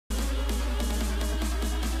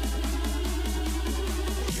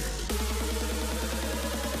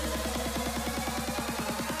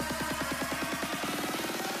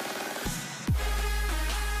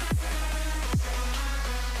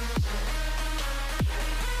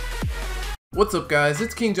What's up guys,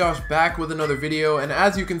 it's King Josh back with another video, and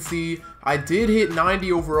as you can see, I did hit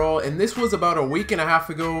 90 overall, and this was about a week and a half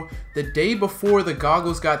ago, the day before the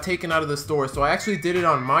goggles got taken out of the store. So I actually did it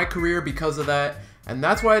on my career because of that, and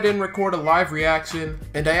that's why I didn't record a live reaction.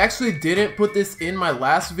 And I actually didn't put this in my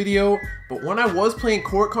last video, but when I was playing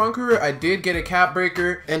Court Conqueror, I did get a cap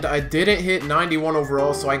breaker, and I didn't hit 91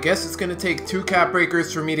 overall, so I guess it's gonna take 2 cap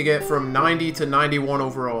breakers for me to get from 90 to 91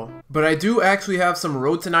 overall. But I do actually have some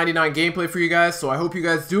Road to 99 gameplay for you guys, so I hope you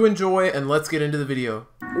guys do enjoy, and let's get into the video.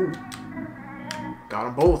 Ooh. Got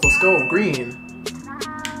them both, let's go, green.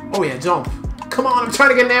 Oh yeah, jump. Come on, I'm trying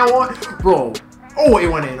to get an and one. Bro. Oh, it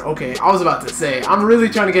went in. Okay, I was about to say, I'm really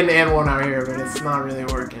trying to get an and one out here, but it's not really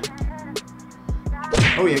working.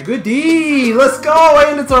 Oh yeah, good D. Let's go,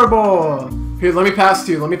 and it's our ball. Here, let me pass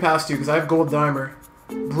to you, because I have gold dimer.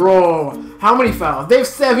 Bro, how many fouls? They have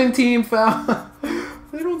 17 fouls.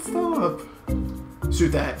 They don't stop.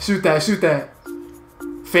 Shoot that, shoot that, shoot that.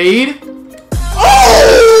 Fade.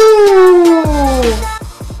 Oh!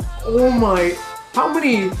 Oh my. How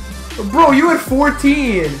many? Bro, you had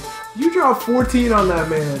 14. You dropped 14 on that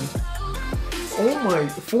man. Oh my.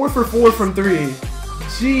 4 for 4 from 3.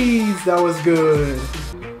 Jeez, that was good.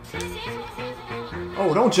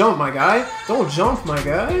 Oh, don't jump, my guy. Don't jump, my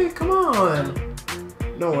guy. Come on.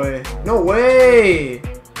 No way. No way.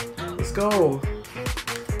 Let's go.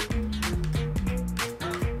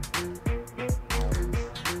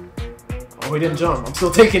 Oh, he didn't jump. I'm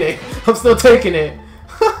still taking it. I'm still taking it.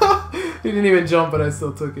 He didn't even jump, but I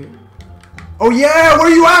still took it. Oh yeah, where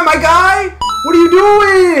are you at, my guy? What are you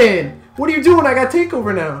doing? What are you doing? I got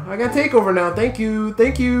takeover now. I got takeover now. Thank you.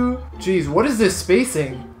 Thank you. Jeez, what is this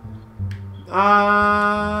spacing?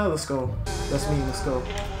 Let's go. That's me. Let's go.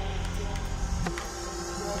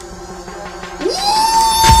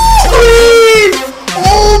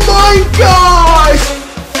 Oh my gosh!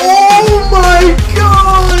 Oh my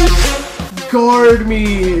gosh! Guard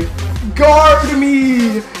me! Guard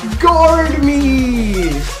me! Guard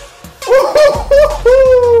me!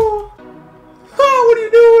 Oh, what are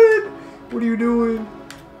you doing? What are you doing?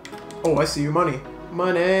 Oh, I see you. Money.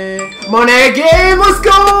 Money. Money game! Let's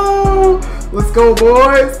go! Let's go,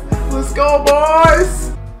 boys! Let's go,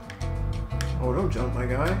 boys! Oh, don't jump, my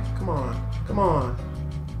guy. Come on. Come on.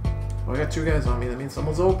 Oh, I got 2 guys on me. That means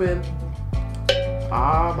someone's open.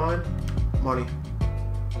 Ah, mine. Money.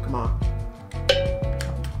 Come on.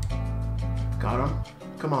 Got him.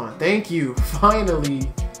 Come on. Thank you.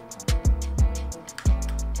 Finally.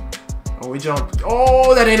 Oh, we jumped.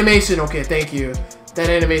 Oh, that animation. Okay, thank you. That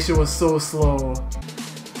animation was so slow.